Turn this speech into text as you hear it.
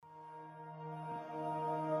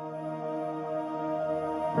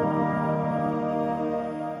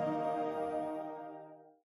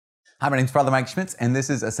Hi, my name's Father Mike Schmitz, and this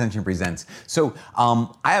is Ascension Presents. So I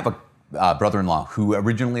have a brother-in-law who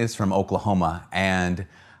originally is from Oklahoma, and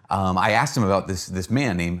I asked him about this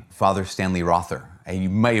man named Father Stanley Rother. And you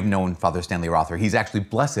may have known Father Stanley Rother. He's actually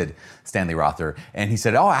Blessed Stanley Rother. And he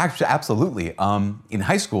said, oh, actually, absolutely. In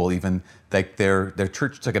high school, even, like their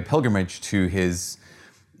church took a pilgrimage to his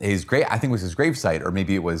grave. I think it was his gravesite, or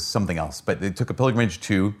maybe it was something else. But they took a pilgrimage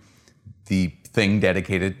to the thing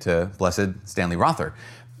dedicated to Blessed Stanley Rother.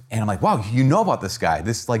 And I'm like, wow, you know about this guy,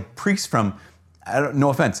 this like priest from, no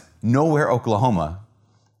offense, nowhere, Oklahoma,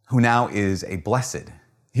 who now is a blessed.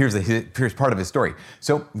 Here's part of his story.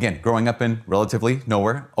 So again, growing up in relatively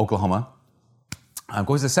nowhere, Oklahoma,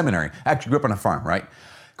 goes to seminary. Actually grew up on a farm, right?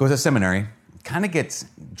 Goes to seminary, kind of gets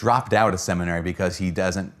dropped out of seminary because he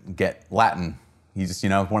doesn't get Latin. He just,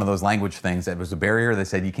 one of those language things that was a barrier. They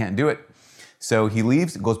said, you can't do it. So he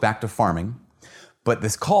leaves, goes back to farming. But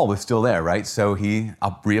this call was still there, right? So he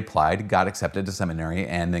reapplied, got accepted to seminary,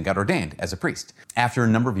 and then got ordained as a priest. After a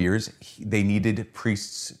number of years, they needed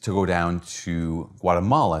priests to go down to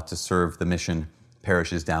Guatemala to serve the mission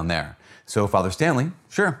parishes down there. So Father Stanley,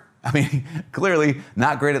 sure. I mean, clearly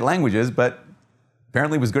not great at languages, but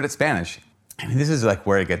apparently was good at Spanish. I mean, this is like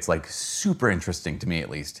where it gets like super interesting to me, at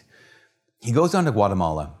least. He goes down to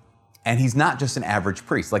Guatemala, and he's not just an average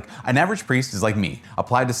priest. Like an average priest is like me,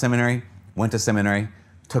 applied to seminary, went to seminary,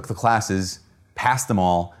 took the classes, passed them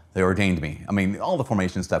all, they ordained me. I mean, all the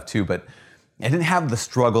formation stuff too, but I didn't have the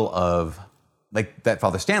struggle of, like that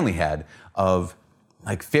Father Stanley had, of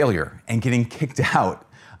like failure and getting kicked out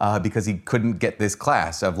because he couldn't get this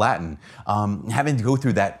class of Latin. Having to go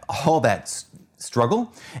through all that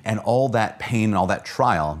struggle and all that pain and all that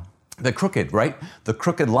trial. The crooked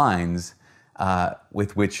lines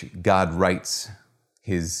with which God writes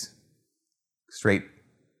his straight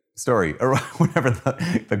story, or whatever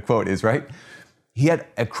the quote is, right? He had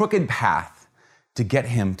a crooked path to get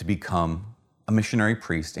him to become a missionary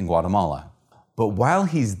priest in Guatemala. But while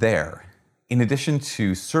he's there, in addition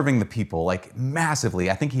to serving the people like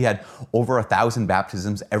massively, I think he had over 1,000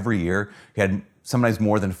 baptisms every year. He had sometimes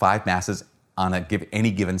more than 5 masses on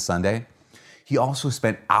any given Sunday. He also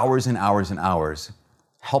spent hours and hours and hours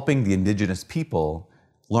helping the indigenous people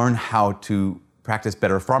learn how to practice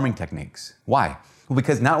better farming techniques. Why? Well,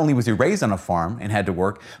 because not only was he raised on a farm and had to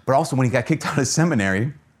work, but also when he got kicked out of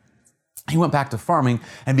seminary, he went back to farming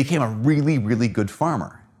and became a really, really good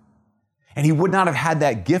farmer. And he would not have had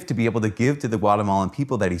that gift to be able to give to the Guatemalan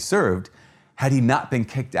people that he served had he not been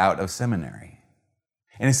kicked out of seminary.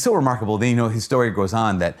 And it's so remarkable. Then, his story goes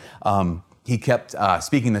on that he kept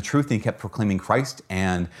speaking the truth, and he kept proclaiming Christ,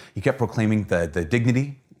 and he kept proclaiming the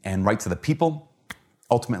dignity and rights of the people.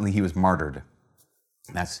 Ultimately, he was martyred.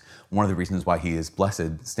 And that's one of the reasons why he is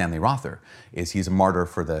Blessed Stanley Rother, is he's a martyr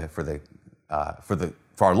for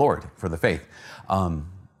our Lord, for the faith.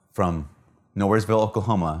 From Nowheresville,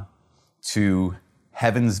 Oklahoma to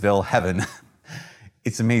Heavensville, heaven.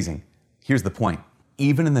 It's amazing. Here's the point.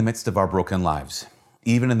 Even in the midst of our broken lives,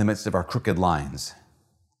 even in the midst of our crooked lines,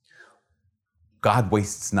 God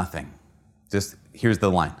wastes nothing. Just here's the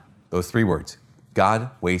line, those 3 words. God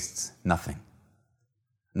wastes nothing.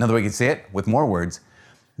 Another way you could say it with more words,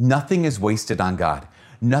 nothing is wasted on God.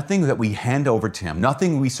 Nothing that we hand over to Him,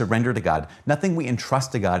 nothing we surrender to God, nothing we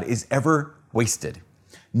entrust to God is ever wasted.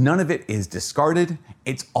 None of it is discarded.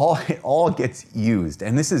 It all gets used.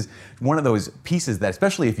 And this is one of those pieces that,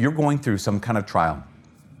 especially if you're going through some kind of trial,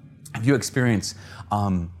 if you experience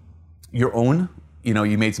your own,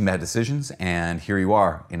 you made some bad decisions and here you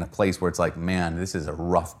are in a place where it's like, man, this is a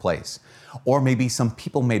rough place. Or maybe some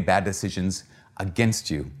people made bad decisions against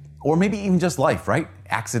you. Or maybe even just life, right?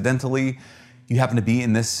 Accidentally, you happen to be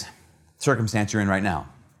in this circumstance you're in right now.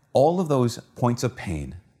 All of those points of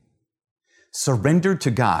pain, surrendered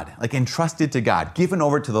to God, like entrusted to God, given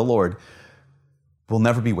over to the Lord, will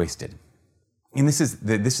never be wasted. And this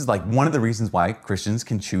is like one of the reasons why Christians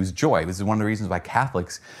can choose joy. This is one of the reasons why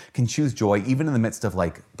Catholics can choose joy, even in the midst of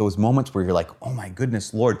like those moments where you're like, oh my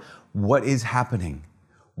goodness, Lord, what is happening?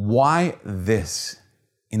 Why this?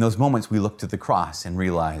 In those moments, we look to the cross and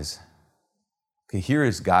realize, okay, here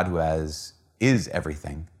is God who is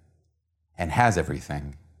everything and has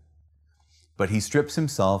everything. But He strips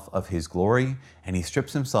Himself of His glory and He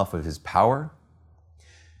strips Himself of His power,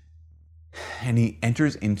 and He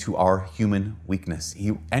enters into our human weakness.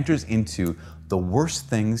 He enters into the worst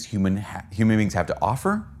things human beings have to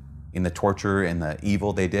offer in the torture and the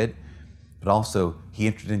evil they did, but also He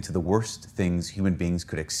entered into the worst things human beings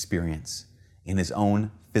could experience in His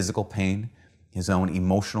own physical pain, His own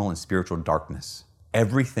emotional and spiritual darkness.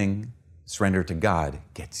 Everything surrendered to God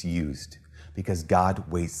gets used because God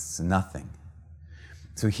wastes nothing.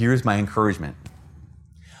 So here's my encouragement.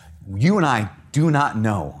 You and I do not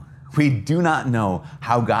know. We do not know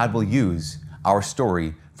how God will use our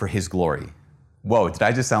story for his glory. Whoa, did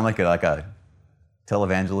I just sound like a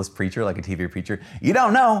televangelist preacher, like a TV preacher? You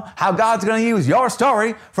don't know how God's going to use your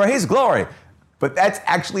story for his glory. But that's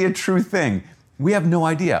actually a true thing. We have no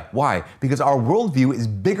idea. Why? Because our worldview is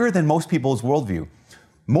bigger than most people's worldview.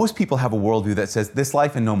 Most people have a worldview that says this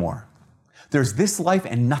life and no more. There's this life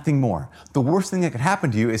and nothing more. The worst thing that could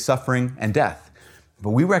happen to you is suffering and death.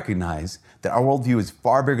 But we recognize that our worldview is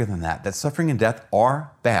far bigger than that suffering and death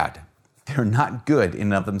are bad. They're not good in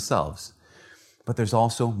and of themselves. But there's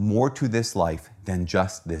also more to this life than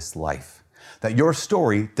just this life. That your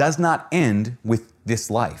story does not end with this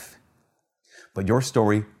life, but your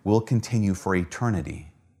story will continue for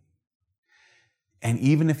eternity. And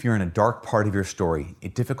even if you're in a dark part of your story, a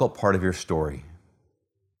difficult part of your story,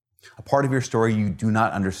 a part of your story you do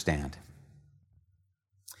not understand,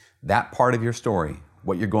 that part of your story,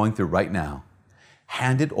 what you're going through right now,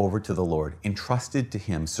 hand it over to the Lord, entrusted to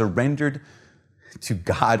him, surrendered to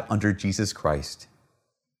God under Jesus Christ,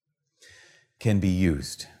 can be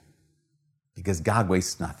used because God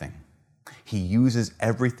wastes nothing. He uses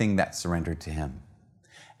everything that's surrendered to him.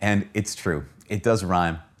 And it's true. It does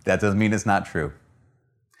rhyme. That doesn't mean it's not true.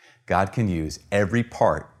 God can use every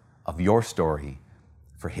part of your story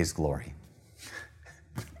for his glory.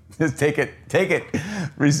 Just take it,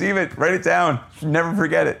 receive it, write it down, never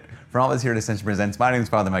forget it. For all of us here at Ascension Presents, my name is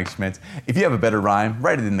Father Mike Schmitz. If you have a better rhyme,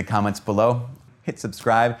 write it in the comments below. Hit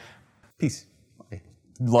subscribe. Peace.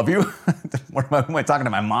 Love you. Who am I talking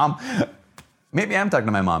to, my mom? Maybe I'm talking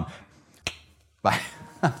to my mom. Bye.